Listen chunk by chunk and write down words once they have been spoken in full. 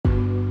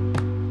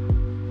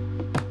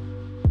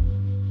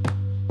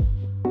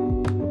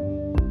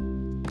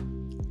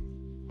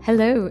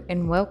Hello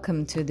and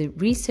welcome to the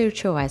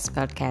Research OS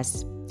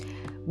podcast.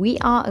 We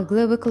are a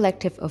global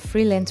collective of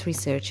freelance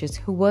researchers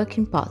who work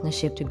in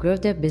partnership to grow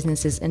their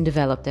businesses and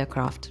develop their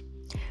craft.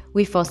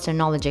 We foster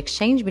knowledge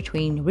exchange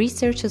between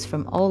researchers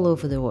from all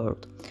over the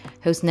world,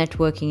 host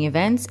networking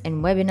events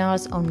and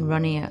webinars on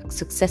running a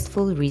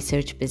successful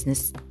research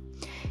business.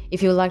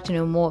 If you would like to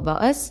know more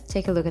about us,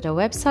 take a look at our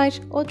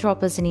website or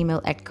drop us an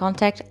email at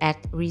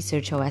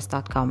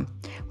contact@researchos.com.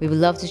 We would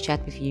love to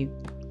chat with you.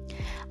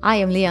 I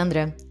am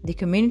Leandra, the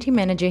community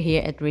manager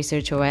here at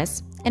Research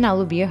OS, and I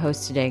will be your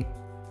host today.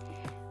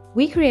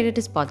 We created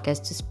this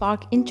podcast to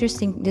spark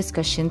interesting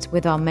discussions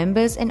with our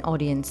members and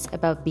audience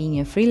about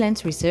being a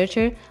freelance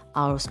researcher,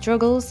 our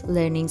struggles,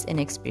 learnings, and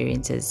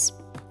experiences.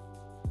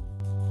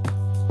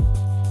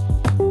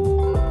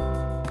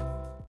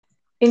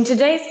 In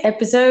today's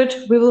episode,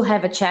 we will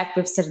have a chat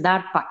with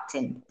Serdar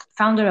Paktin,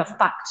 founder of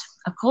Pact,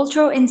 a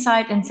cultural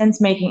insight and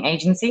sense-making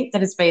agency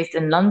that is based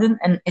in London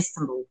and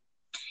Istanbul.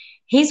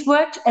 He's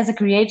worked as a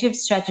creative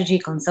strategy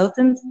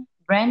consultant,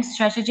 brand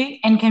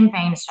strategy, and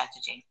campaign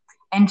strategy.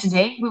 And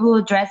today we will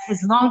address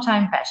his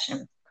longtime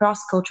passion,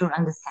 cross-cultural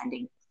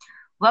understanding.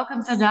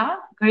 Welcome, Serdar.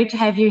 Great to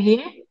have you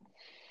here.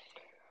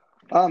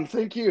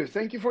 Thank you.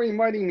 Thank you for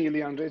inviting me,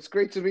 Leandra. It's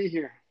great to be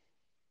here.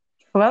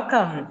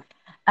 Welcome.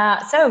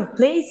 So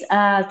please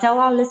tell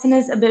our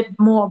listeners a bit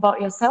more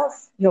about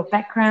yourself, your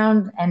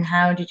background, and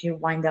how did you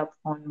wind up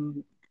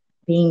on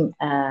being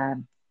a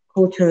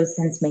cultural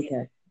sense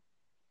maker?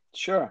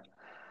 Sure.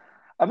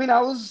 I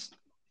was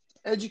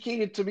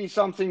educated to be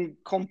something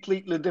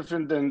completely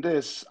different than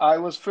this. I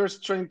was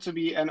first trained to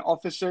be an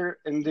officer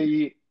in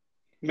the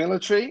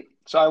military.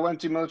 So I went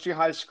to military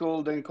high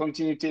school, then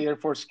continued to Air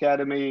Force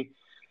Academy.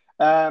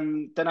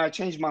 Then I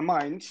changed my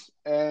mind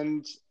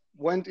and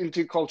went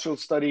into cultural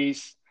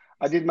studies.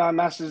 I did my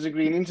master's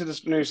degree in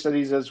interdisciplinary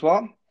studies as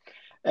well.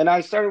 And I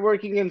started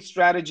working in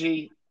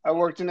strategy. I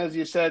worked in, as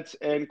you said,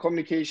 in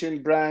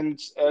communication,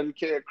 brands, and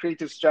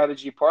creative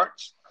strategy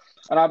parts.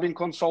 And I've been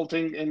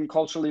consulting in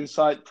cultural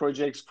insight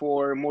projects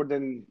for more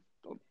than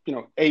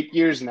 8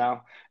 years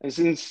now. And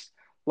since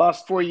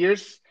last 4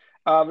 years,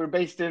 we're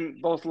based in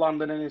both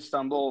London and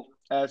Istanbul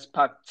as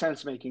Pact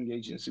Sense Making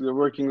Agency. We're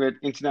working with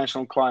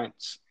international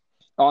clients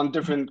on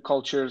different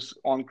cultures,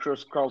 on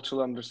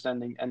cross-cultural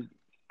understanding and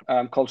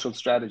cultural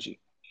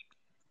strategy.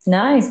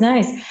 Nice.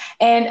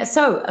 And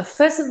so,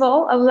 first of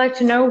all, I would like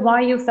to know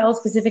why you fell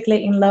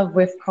specifically in love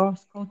with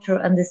cross-cultural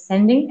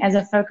understanding as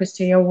a focus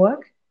to your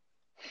work.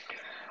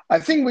 I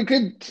think we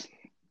could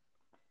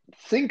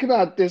think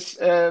about this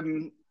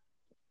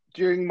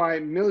during my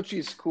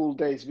military school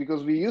days,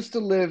 because we used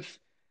to live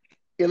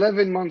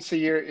 11 months a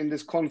year in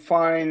this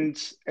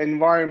confined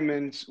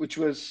environment, which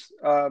was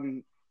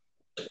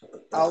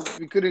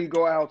we couldn't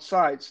go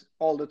outside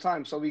all the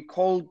time. So we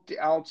called the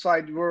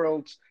outside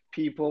world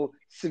people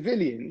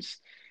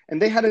civilians,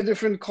 and they had a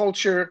different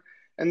culture,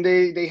 and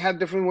they had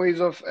different ways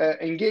of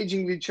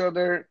engaging with each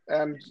other,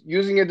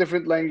 using a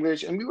different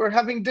language, and we were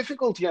having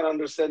difficulty in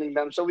understanding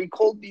them. So we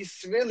called these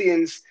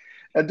civilians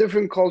a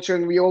different culture,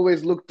 and we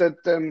always looked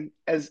at them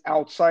as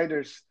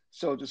outsiders,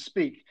 so to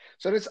speak.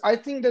 So I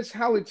think that's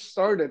how it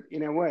started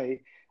in a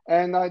way.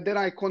 And then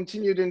I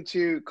continued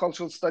into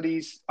cultural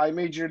studies. I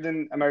majored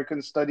in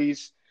American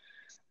studies,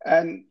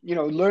 and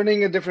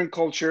learning a different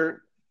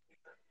culture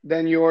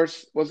than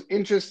yours was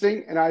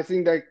interesting, and I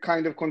think that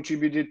kind of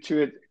contributed to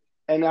it.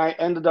 And I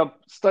ended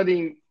up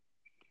studying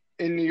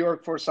in New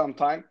York for some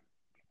time,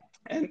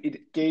 and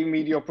it gave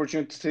me the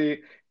opportunity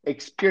to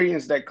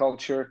experience that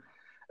culture.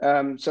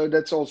 So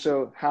that's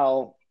also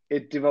how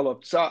it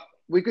developed. So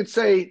we could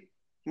say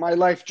my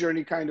life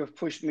journey kind of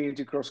pushed me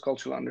into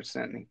cross-cultural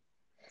understanding.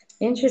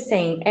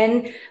 Interesting.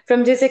 And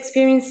from this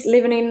experience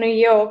living in New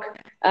York,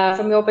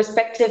 from your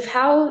perspective,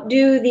 how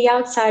do the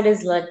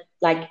outsiders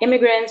like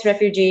immigrants,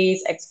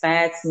 refugees,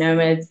 expats,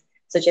 nomads,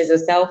 such as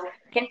yourself,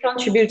 can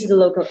contribute to the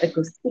local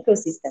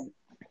ecosystem?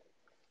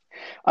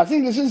 I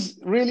think this is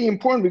really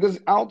important because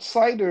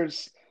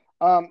outsiders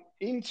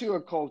into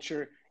a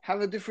culture have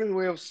a different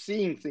way of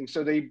seeing things.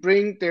 So they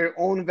bring their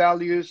own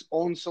values,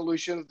 own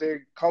solutions,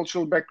 their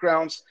cultural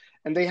backgrounds,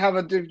 and they have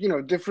a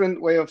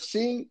different way of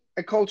seeing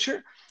a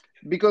culture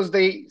because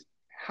they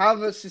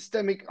have a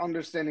systemic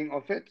understanding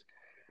of it.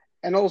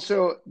 And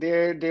also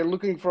they're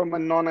looking from a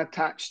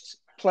non-attached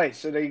place.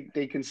 So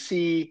they can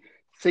see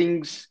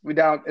things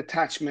without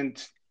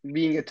attachment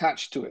being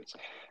attached to it.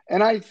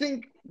 And I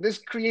think this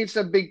creates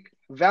a big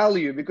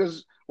value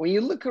because when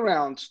you look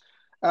around,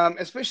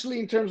 especially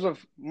in terms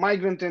of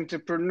migrant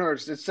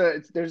entrepreneurs,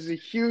 there's a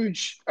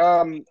huge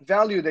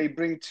value they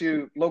bring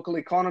to local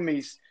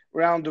economies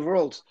around the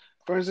world.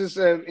 For instance,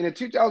 in a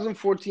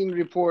 2014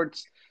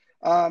 report,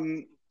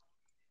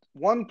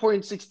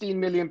 1.16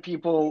 million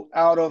people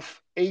out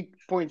of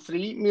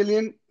 8.3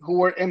 million who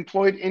were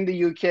employed in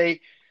the UK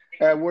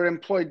were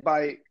employed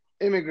by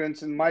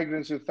immigrants and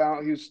migrants who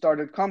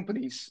started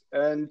companies.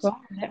 And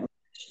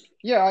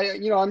yeah,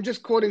 I'm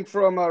just quoting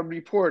from a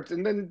report.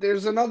 And then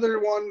there's another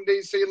one. They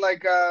say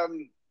like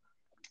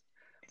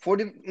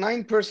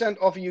 49%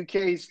 of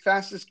UK's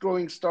fastest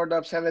growing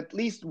startups have at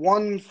least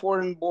one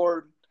foreign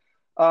born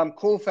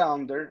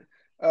co-founder,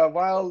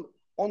 while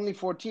only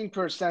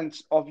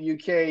 14% of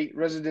UK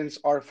residents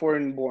are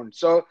foreign born.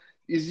 So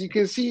as you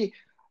can see,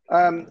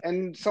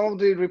 and some of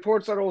the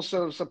reports are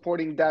also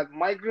supporting that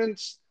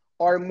migrants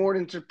are more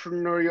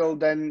entrepreneurial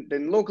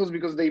than locals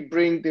because they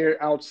bring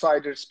their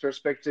outsiders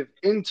perspective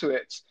into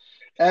it.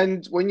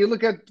 And when you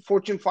look at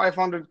Fortune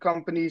 500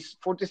 companies,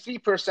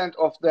 43%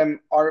 of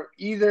them are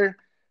either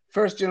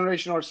first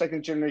generation or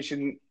second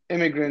generation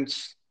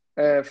immigrants,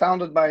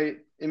 founded by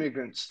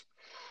immigrants.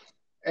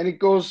 And it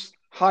goes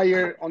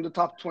higher on the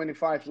top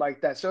 25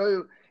 like that.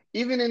 So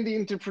even in the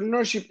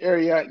entrepreneurship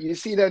area, you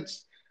see that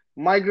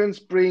migrants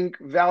bring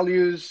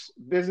values,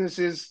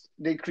 businesses,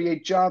 they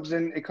create jobs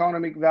and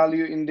economic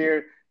value in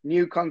their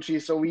new country.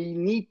 So we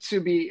need to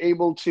be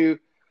able to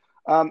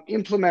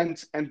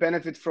implement and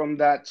benefit from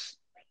that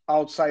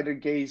outsider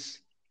gaze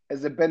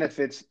as a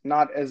benefit,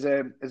 not as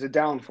a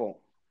downfall.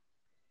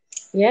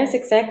 Yes,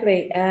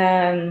 exactly.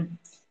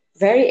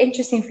 Very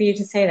interesting for you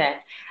to say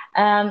that.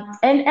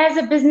 And as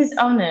a business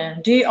owner,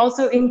 do you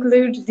also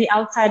include the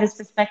outsider's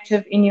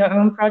perspective in your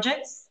own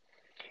projects?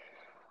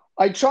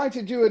 I try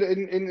to do it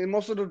in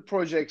most of the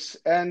projects,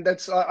 and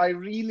that's I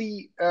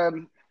really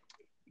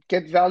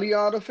get value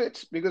out of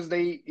it because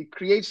it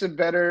creates a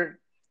better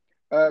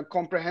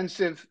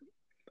comprehensive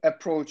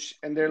approach,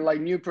 and they're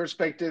like new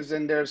perspectives,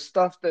 and there's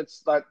stuff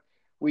that's like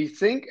we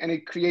think, and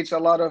it creates a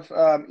lot of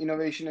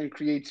innovation and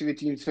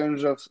creativity in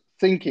terms of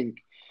thinking.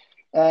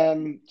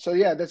 So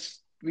yeah, that's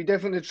we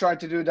definitely try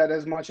to do that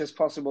as much as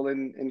possible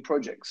in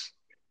projects,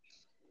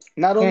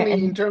 not Yeah, only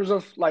in and terms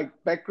of like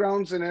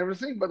backgrounds and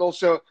everything, but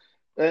also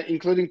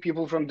including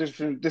people from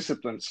different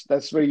disciplines.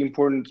 That's very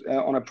important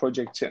on a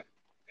project too.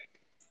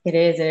 it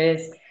is, it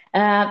is.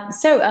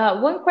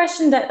 One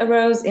question that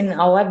arose in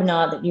our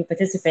webinar that you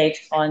participate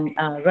on,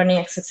 running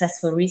a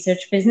successful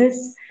research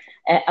business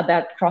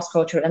about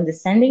cross-cultural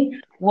understanding,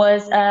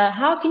 was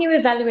how can you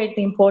evaluate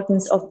the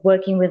importance of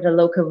working with a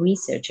local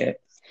researcher?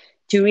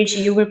 To which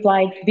you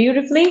replied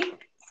beautifully.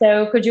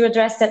 So could you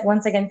address that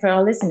once again for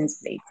our listeners,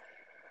 please?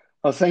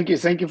 Oh, thank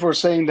you for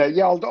saying that.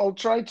 Yeah, I'll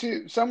try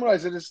to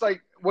summarize it. It's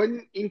like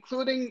when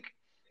including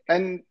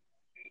and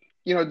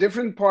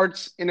different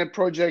parts in a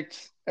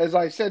project, as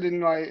I said in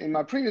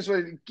my previous way,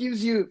 it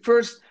gives you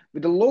first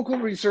with the local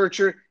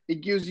researcher,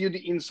 it gives you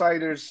the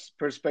insider's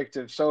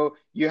perspective, so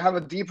you have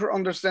a deeper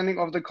understanding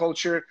of the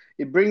culture.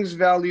 It brings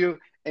value,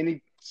 and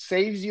it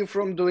saves you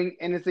from doing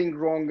anything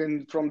wrong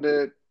and from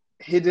the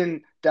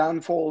hidden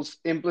downfalls,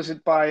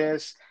 implicit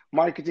bias,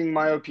 marketing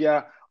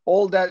myopia,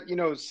 all that,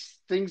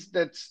 things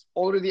that's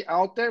already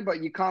out there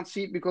but you can't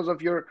see it because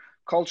of your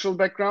cultural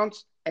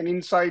backgrounds. An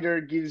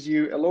insider gives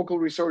you, a local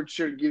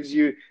researcher gives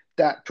you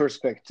that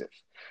perspective.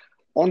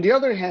 On the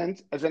other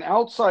hand, as an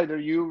outsider,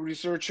 you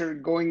researcher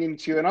going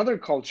into another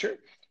culture,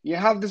 you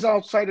have this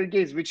outsider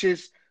gaze, which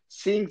is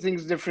seeing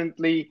things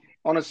differently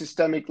on a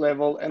systemic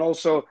level, and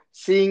also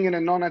seeing in a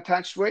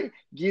non-attached way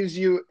gives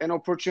you an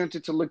opportunity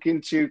to look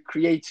into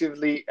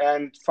creatively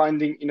and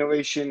finding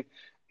innovation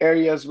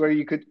areas where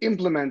you could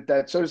implement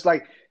that. So it's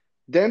like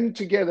them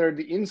together,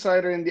 the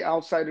insider and the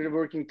outsider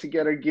working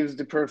together gives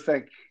the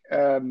perfect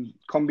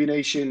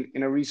combination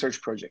in a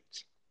research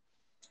project.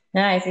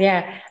 Nice,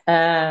 yeah.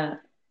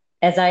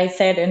 As I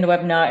said in the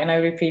webinar, and I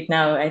repeat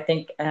now, I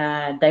think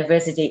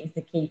diversity is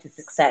the key to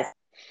success.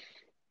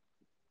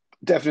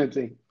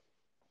 Definitely.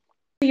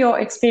 Your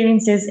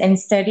experiences and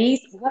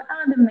studies, what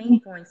are the main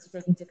points to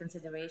take into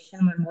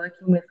consideration when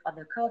working with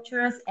other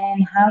cultures,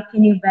 and how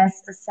can you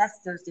best assess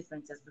those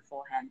differences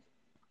beforehand?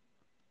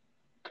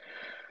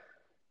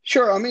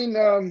 Sure. I mean,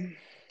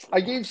 I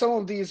gave some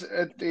of these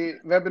at the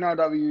webinar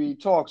that we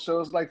talked.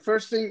 So it's like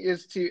first thing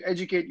is to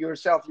educate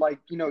yourself, like,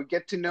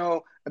 get to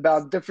know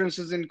about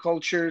differences in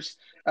cultures,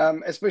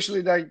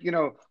 especially like,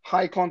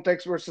 high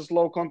context versus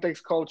low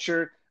context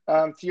culture.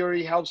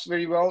 Theory helps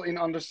very well in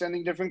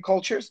understanding different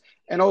cultures.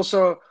 And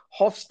also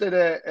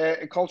Hofstede,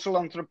 a cultural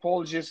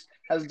anthropologist,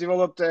 has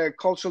developed a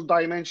cultural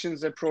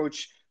dimensions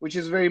approach, which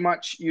is very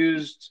much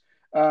used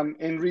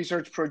in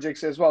research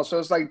projects as well. So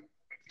it's like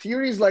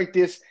theories like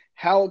this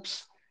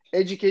helps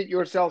educate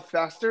yourself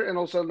faster and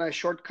also in a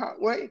shortcut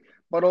way,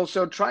 but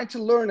also try to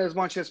learn as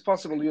much as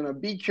possible.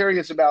 Be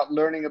curious about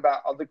learning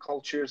about other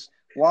cultures,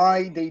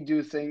 why they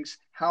do things,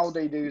 how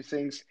they do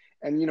things,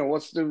 and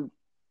what's the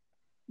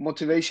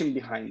motivation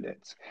behind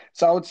it.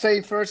 So I would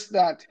say first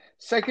that.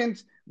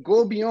 Second,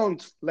 go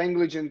beyond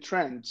language and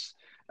trends,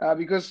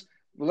 because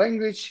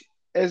language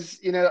is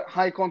in a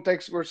high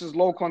context versus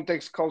low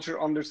context culture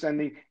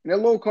understanding. In a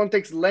low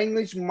context,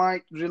 language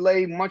might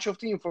relay much of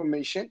the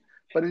information,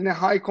 but in a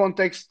high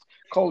context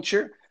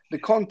culture, the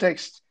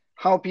context,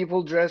 how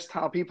people dress,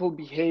 how people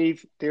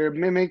behave, their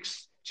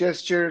mimics,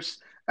 gestures,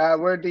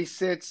 where they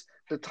sit,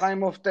 the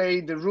time of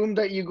day, the room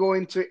that you go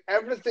into,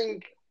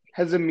 everything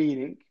has a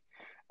meaning.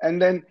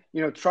 And then,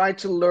 try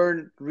to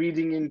learn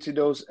reading into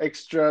those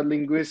extra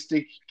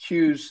linguistic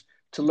cues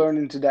to learn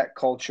into that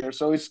culture.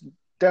 So it's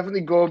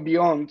definitely go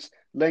beyond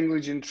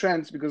language and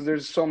trends because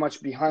there's so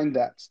much behind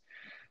that.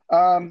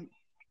 Um,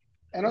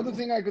 Another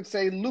thing I could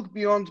say, look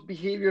beyond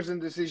behaviors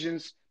and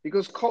decisions,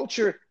 because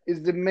culture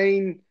is the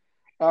main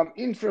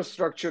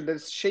infrastructure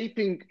that's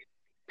shaping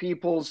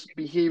people's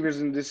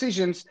behaviors and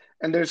decisions.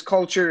 And there's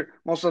culture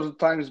most of the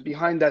times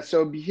behind that.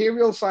 So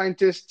behavioral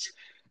scientists,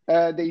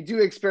 they do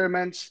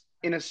experiments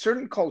in a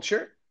certain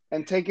culture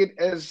and take it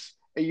as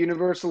a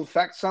universal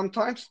fact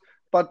sometimes.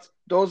 But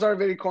those are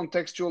very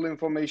contextual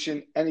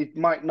information, and it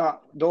might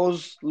not,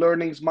 those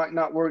learnings might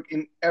not work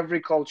in every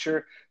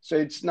culture. So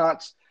it's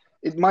not,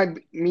 it might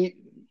meet,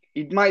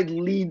 it might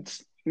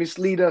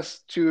mislead us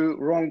to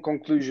wrong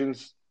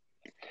conclusions.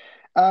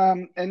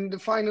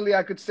 And finally,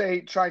 I could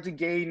say try to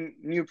gain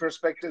new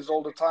perspectives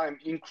all the time.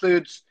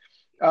 Includes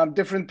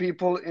different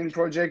people in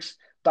projects.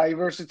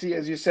 Diversity,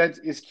 as you said,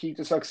 is key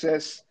to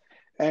success,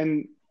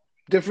 and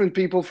different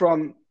people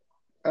from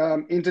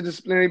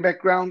interdisciplinary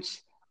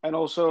backgrounds and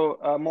also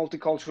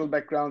multicultural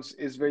backgrounds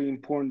is very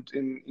important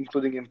in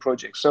including in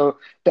projects. So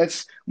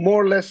that's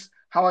more or less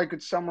how I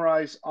could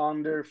summarize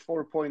on their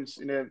 4 points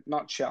in a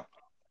nutshell.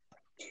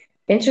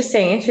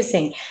 Interesting,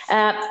 interesting.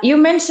 You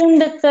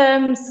mentioned the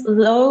terms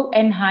low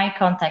and high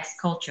context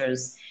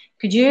cultures.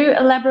 Could you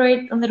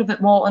elaborate a little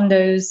bit more on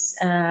those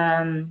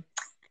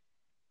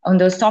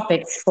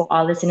topics for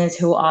our listeners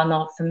who are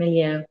not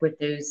familiar with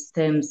those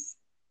terms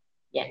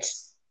yet?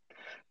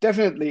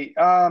 Definitely.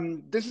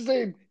 This is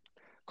a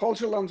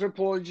cultural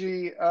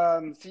anthropology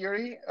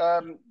theory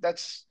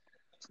that's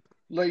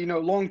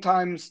long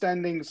time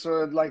standing,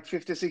 so like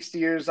 50, 60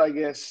 years, I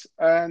guess.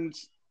 And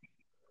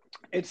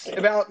it's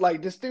about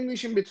like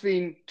distinguishing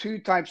between two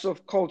types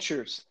of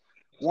cultures.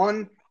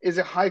 One is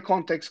a high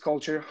context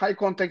culture. High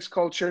context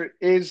culture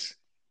is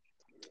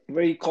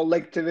very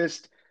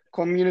collectivist,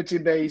 community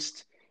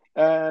based,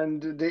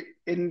 and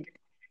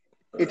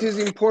it is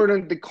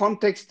important. The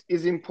context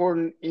is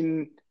important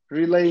in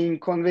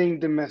conveying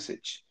the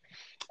message.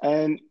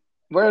 And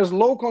whereas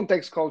low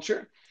context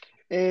culture,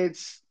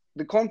 it's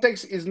the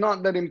context is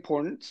not that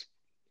important,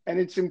 and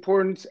it's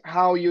important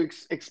how you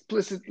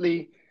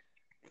explicitly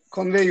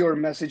convey your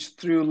message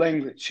through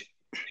language.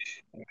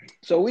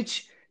 So,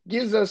 which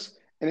gives us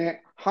in a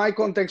high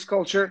context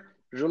culture,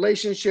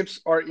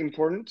 relationships are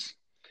important.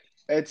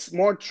 It's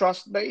more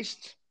trust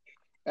based.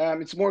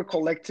 It's more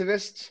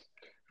collectivist.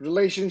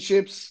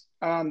 Relationships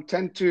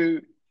tend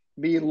to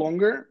be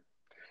longer,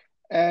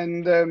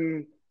 and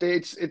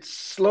it's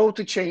slow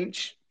to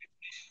change.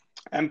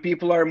 And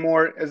people are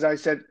more, as I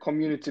said,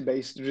 community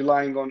based,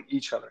 relying on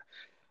each other.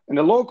 In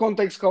the low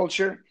context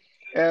culture,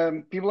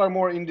 people are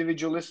more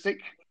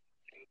individualistic.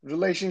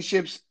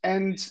 Relationships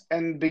end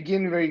and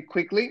begin very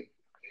quickly.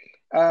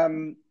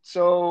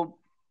 So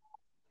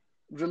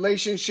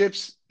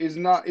relationships is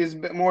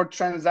more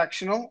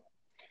transactional,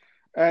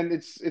 and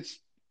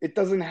it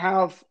doesn't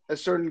have a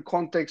certain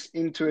context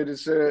into it.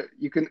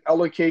 You can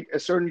allocate a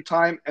certain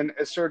time and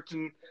a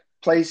certain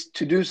place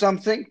to do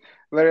something,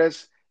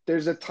 whereas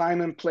there's a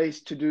time and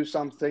place to do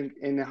something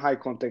in a high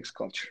context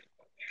culture.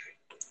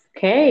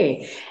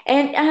 Okay.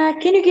 And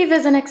can you give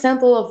us an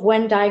example of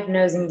when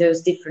diagnosing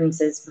those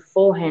differences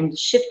beforehand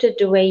shifted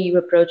the way you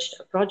approached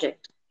a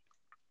project?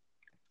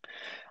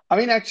 I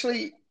mean,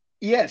 actually,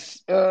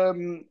 yes. A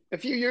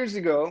few years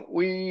ago,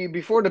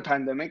 before the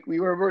pandemic, we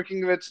were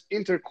working with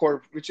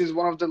Intercorp, which is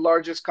one of the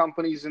largest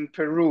companies in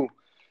Peru.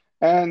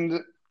 And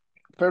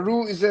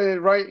Peru is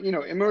a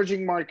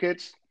emerging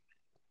market,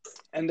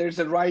 and there's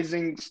a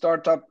rising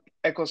startup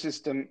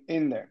ecosystem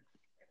in there.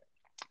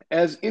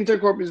 As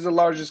Intercorp is the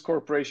largest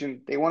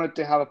corporation, they wanted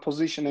to have a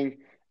positioning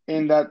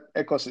in that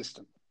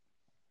ecosystem.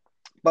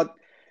 But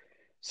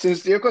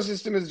since the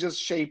ecosystem is just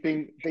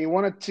shaping, they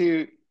wanted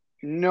to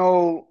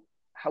know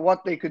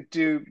what they could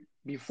do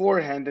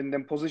beforehand and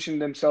then position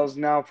themselves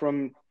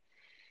from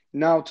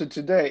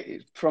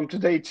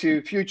today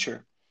to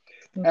future.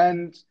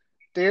 And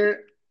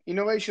their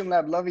innovation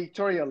lab, La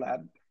Victoria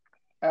Lab,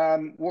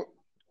 um,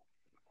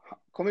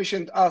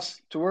 commissioned us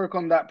to work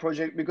on that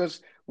project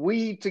because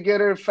we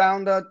together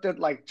found out that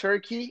like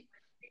Turkey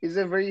is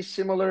a very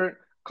similar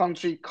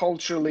country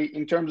culturally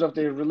in terms of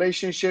their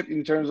relationship,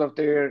 in terms of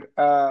their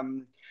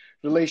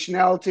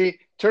relationality.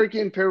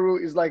 Turkey and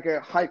Peru is like a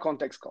high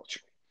context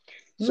culture.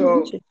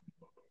 So,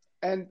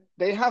 and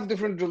they have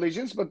different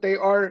religions, but they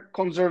are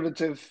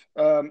conservative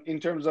in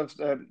terms of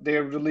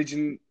their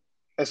religion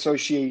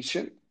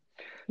association.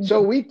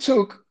 So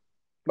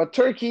but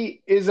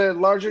Turkey is a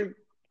larger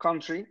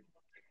country,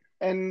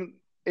 and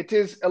it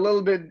is a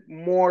little bit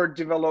more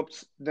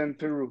developed than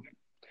Peru.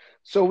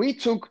 So we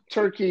took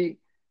Turkey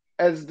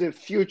as the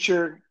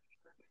future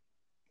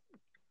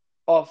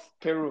of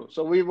Peru.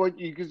 So we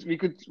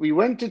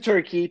went to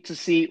Turkey to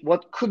see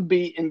what could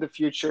be in the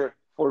future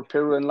for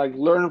Peru and like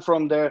learn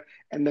from there,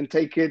 and then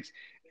take it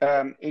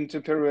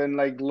into Peru and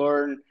like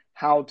learn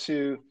how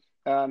to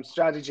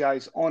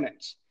strategize on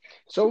it.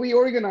 So we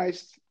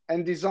organized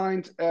and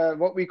designed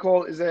what we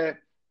call is a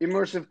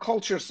immersive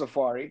culture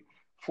safari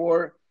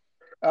for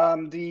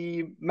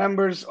the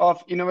members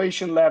of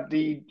Innovation Lab,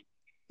 the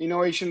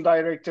innovation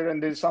director,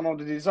 and some of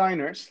the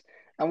designers.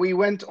 And we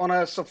went on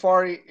a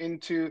safari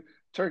into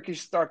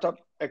Turkish startup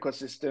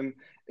ecosystem.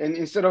 And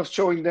instead of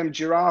showing them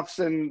giraffes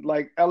and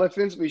like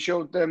elephants, we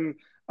showed them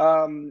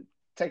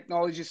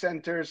technology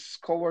centers,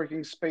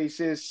 co-working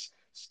spaces,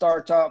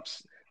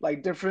 startups,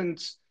 like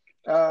different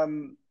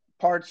um,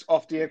 parts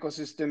of the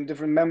ecosystem,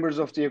 different members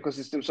of the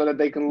ecosystem, so that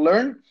they can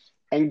learn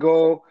and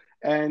go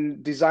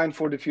and design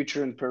for the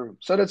future in Peru.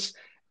 So that's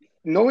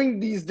knowing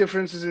these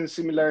differences and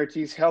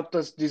similarities helped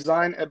us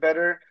design a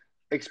better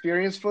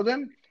experience for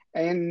them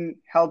and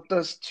helped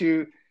us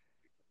to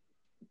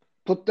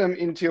put them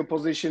into a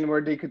position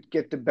where they could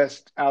get the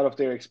best out of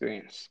their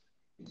experience.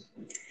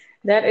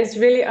 That is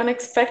really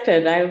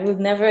unexpected. I would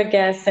never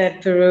guess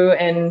that Peru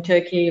and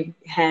Turkey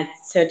had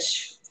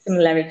such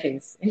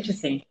similarities.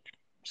 Interesting.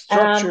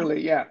 Um,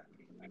 Structurally, yeah.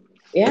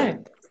 yeah.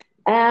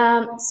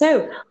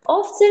 So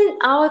often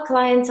our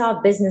clients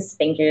are business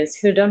thinkers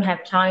who don't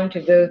have time to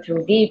go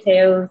through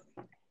details.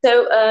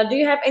 So, do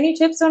you have any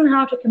tips on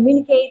how to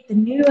communicate the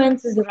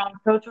nuances around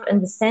cultural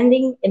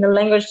understanding in a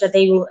language that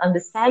they will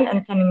understand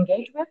and can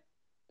engage with?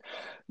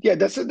 Yeah,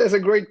 that's a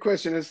great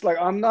question. It's like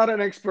I'm not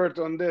an expert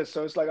on this,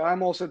 so it's like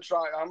I'm also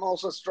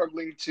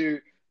struggling to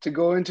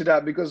go into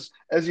that because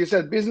as you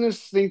said,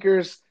 business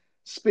thinkers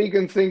speak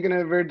and think in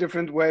a very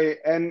different way.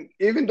 And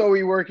even though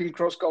we work in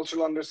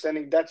cross-cultural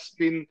understanding, that's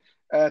been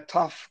a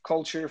tough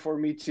culture for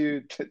me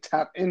to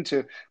tap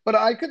into. But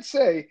I could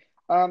say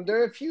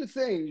there are a few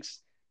things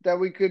that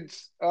we could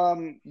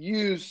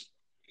use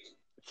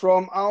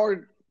from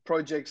our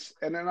projects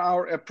and in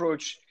our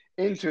approach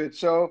into it.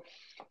 So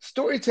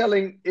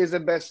storytelling is the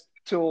best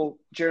tool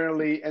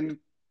generally, and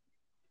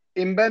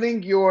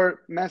embedding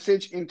your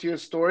message into your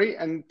story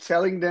and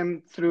telling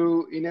them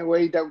through in a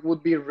way that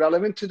would be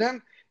relevant to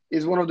them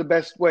is one of the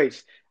best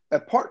ways.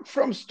 Apart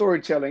from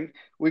storytelling,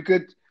 we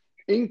could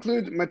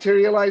include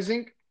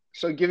materializing,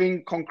 so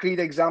giving concrete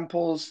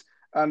examples,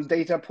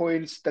 data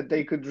points that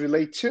they could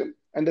relate to,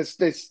 and that's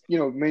this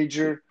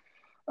major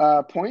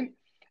point.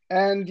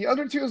 And the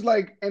other two is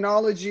like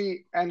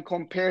analogy and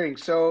comparing.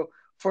 So,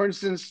 for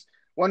instance,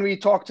 when we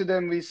talk to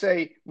them, we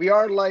say, we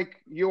are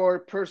like your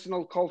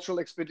personal cultural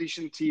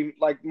expedition team,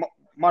 like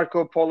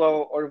Marco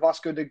Polo or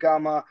Vasco da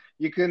Gama.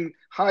 You can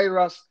hire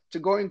us to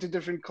go into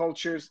different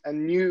cultures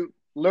and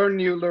learn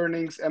new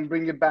learnings and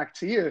bring it back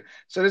to you.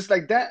 So it's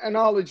like that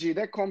analogy,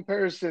 that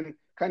comparison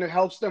kind of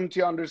helps them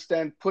to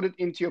understand, put it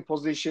into a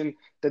position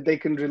that they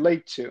can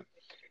relate to.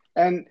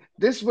 And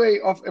this way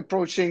of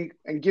approaching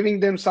and giving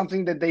them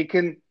something that they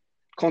can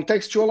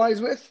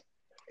contextualize with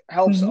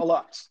helps a Mhm.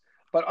 lot.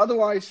 But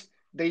otherwise,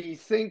 they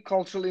think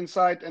cultural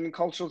insight and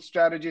cultural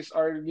strategies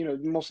are,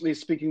 mostly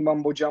speaking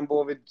mumbo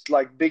jumbo with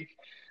like big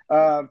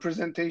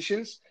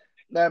presentations.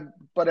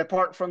 But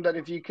apart from that,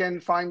 if you can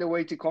find a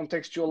way to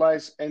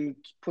contextualize and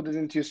put it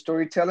into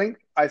storytelling,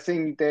 I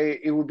think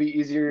it will be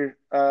easier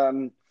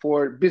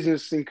for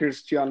business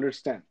thinkers to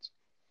understand.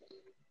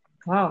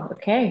 Wow,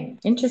 okay,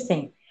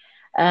 interesting.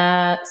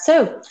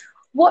 So,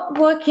 what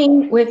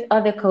working with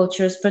other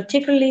cultures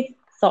particularly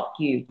taught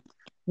you?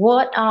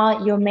 What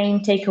are your main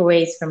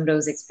takeaways from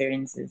those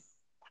experiences?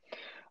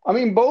 I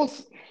mean,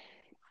 both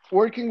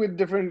working with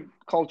different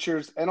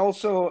cultures and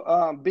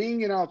also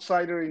being an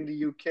outsider in the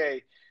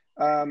UK,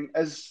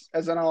 as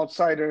an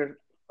outsider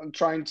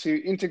trying to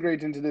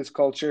integrate into this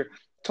culture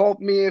taught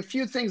me a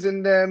few things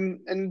in them.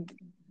 And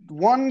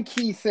one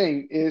key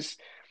thing is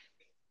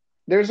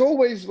there's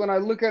always, when I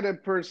look at a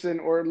person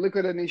or look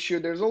at an issue,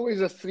 there's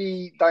always a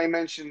three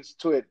dimensions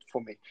to it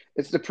for me.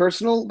 It's the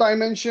personal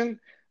dimension,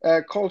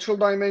 cultural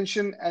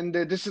dimension, and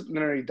the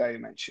disciplinary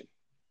dimension.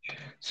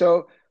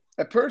 So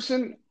a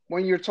person,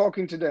 when you're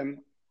talking to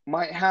them,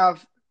 might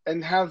have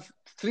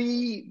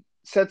three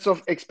sets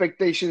of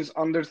expectations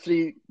under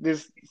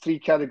these three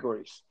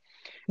categories.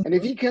 And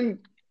if Mhm. you can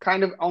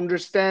kind of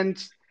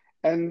understand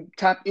and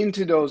tap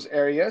into those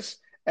areas,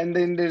 and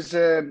then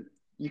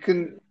you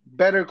can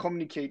better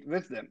communicate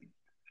with them.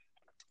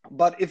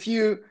 But if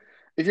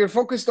you're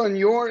focused on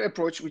your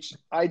approach, which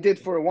I did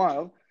for a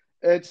while,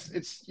 it's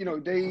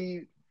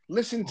they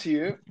listen to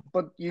you,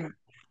 but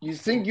you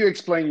think you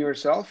explain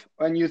yourself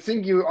and you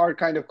think you are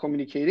kind of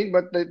communicating,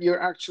 but that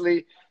you're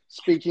actually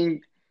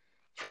speaking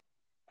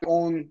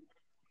own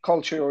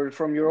culture or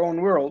from your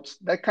own world.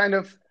 That kind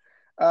of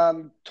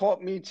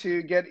taught me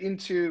to get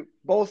into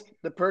both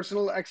the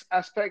personal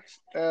aspects,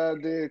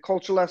 the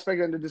cultural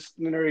aspect, and the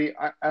disciplinary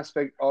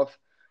aspect of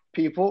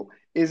people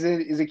is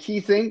a key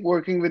thing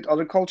working with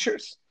other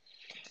cultures.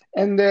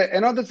 And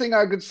another thing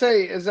I could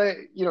say is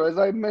as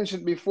I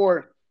mentioned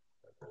before,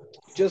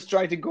 just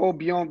try to go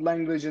beyond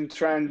language and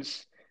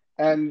trends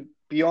and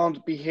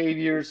beyond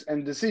behaviors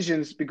and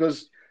decisions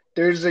because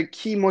there's a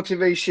key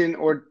motivation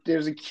or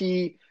there's a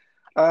key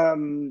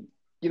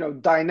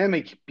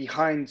dynamic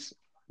behind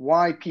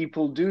why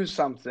people do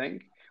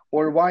something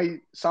or why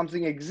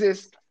something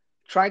exists.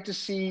 Try to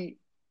see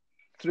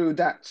through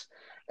that.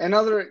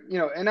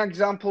 An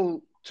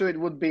example to it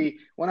would be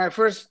when I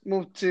first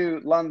moved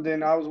to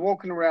London, I was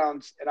walking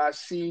around and I've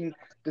seen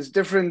there's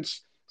different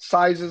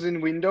sizes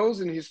in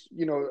windows in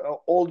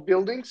old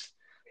buildings.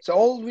 So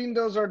old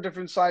windows are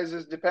different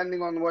sizes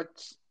depending on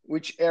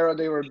which era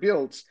they were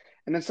built.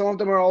 and then some of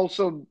them are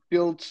also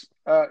built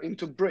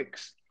into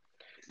bricks.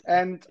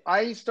 And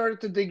I started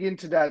to dig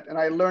into that, and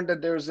I learned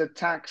that there's a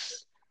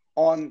tax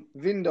on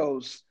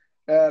windows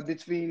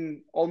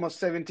between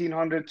almost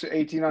 1700 to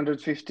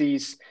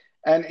 1850s,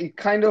 and it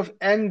kind of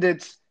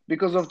ended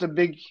because of the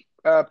big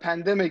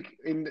pandemic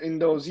in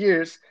those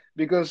years,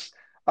 because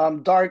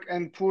dark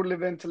and poorly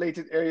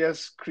ventilated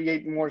areas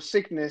create more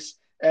sickness,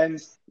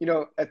 and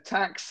a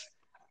tax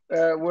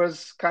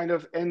was kind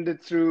of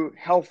ended through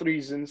health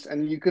reasons,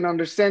 and you can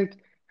understand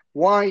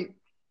why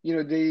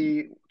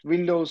the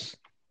windows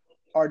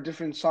are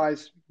different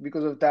size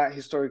because of that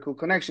historical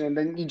connection. And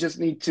then you just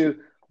need to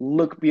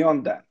look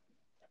beyond that.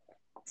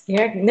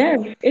 Yeah,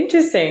 no,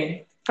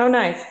 interesting. How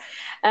nice.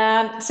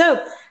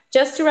 So,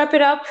 just to wrap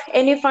it up,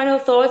 any final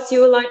thoughts you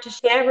would like to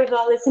share with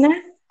our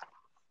listeners?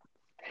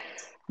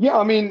 Yeah,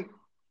 I mean,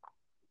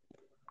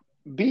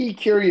 be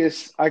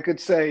curious, I could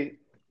say.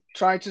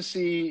 Try to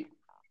see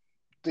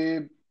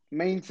the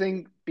main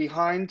thing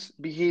behind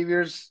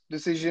behaviors,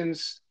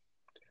 decisions.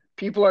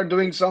 People are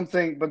doing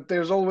something, but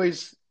there's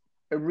always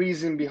a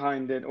reason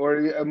behind it or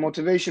a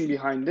motivation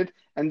behind it.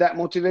 And that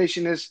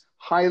motivation is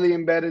highly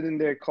embedded in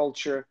their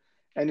culture.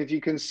 And if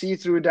you can see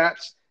through that,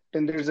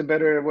 then there's a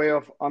better way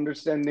of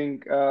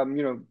understanding,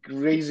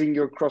 raising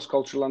your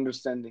cross-cultural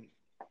understanding.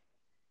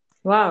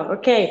 Wow,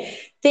 okay.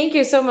 Thank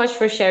you so much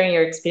for sharing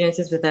your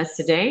experiences with us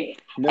today.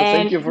 No, thank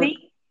And you for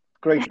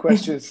great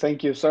questions.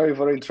 Thank you. Sorry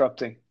for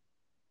interrupting.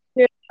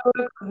 you're so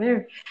welcome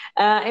there.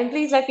 And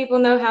please let people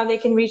know how they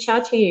can reach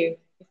out to you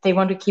if they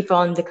want to keep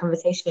on the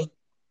conversation.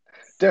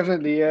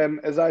 Definitely.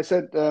 As I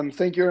said,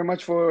 thank you very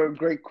much for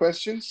great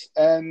questions.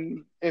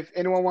 And if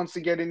anyone wants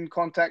to get in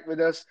contact with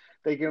us,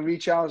 they can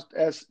reach out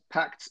as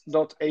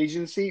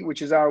pact.agency,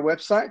 which is our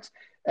website.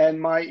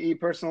 And my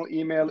personal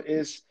email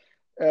is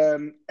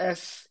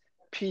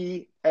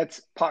sp at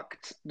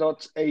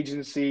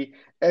pact.agency,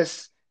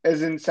 S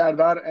as in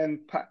Serdar and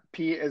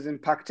P as in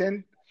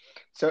Paktin.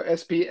 So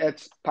sp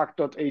at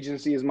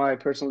pact.agency is my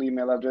personal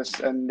email address,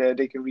 and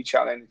they can reach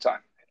out anytime.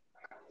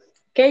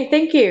 Okay,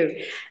 thank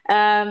you.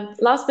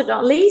 Last but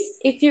not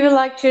least, if you would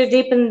like to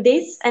deepen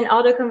this and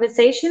other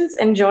conversations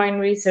and join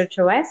Research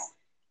OS,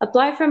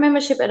 apply for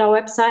membership at our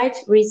website,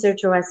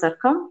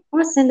 researchos.com,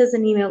 or send us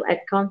an email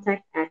at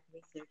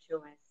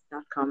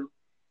contact@researchos.com.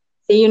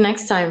 See you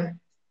next time.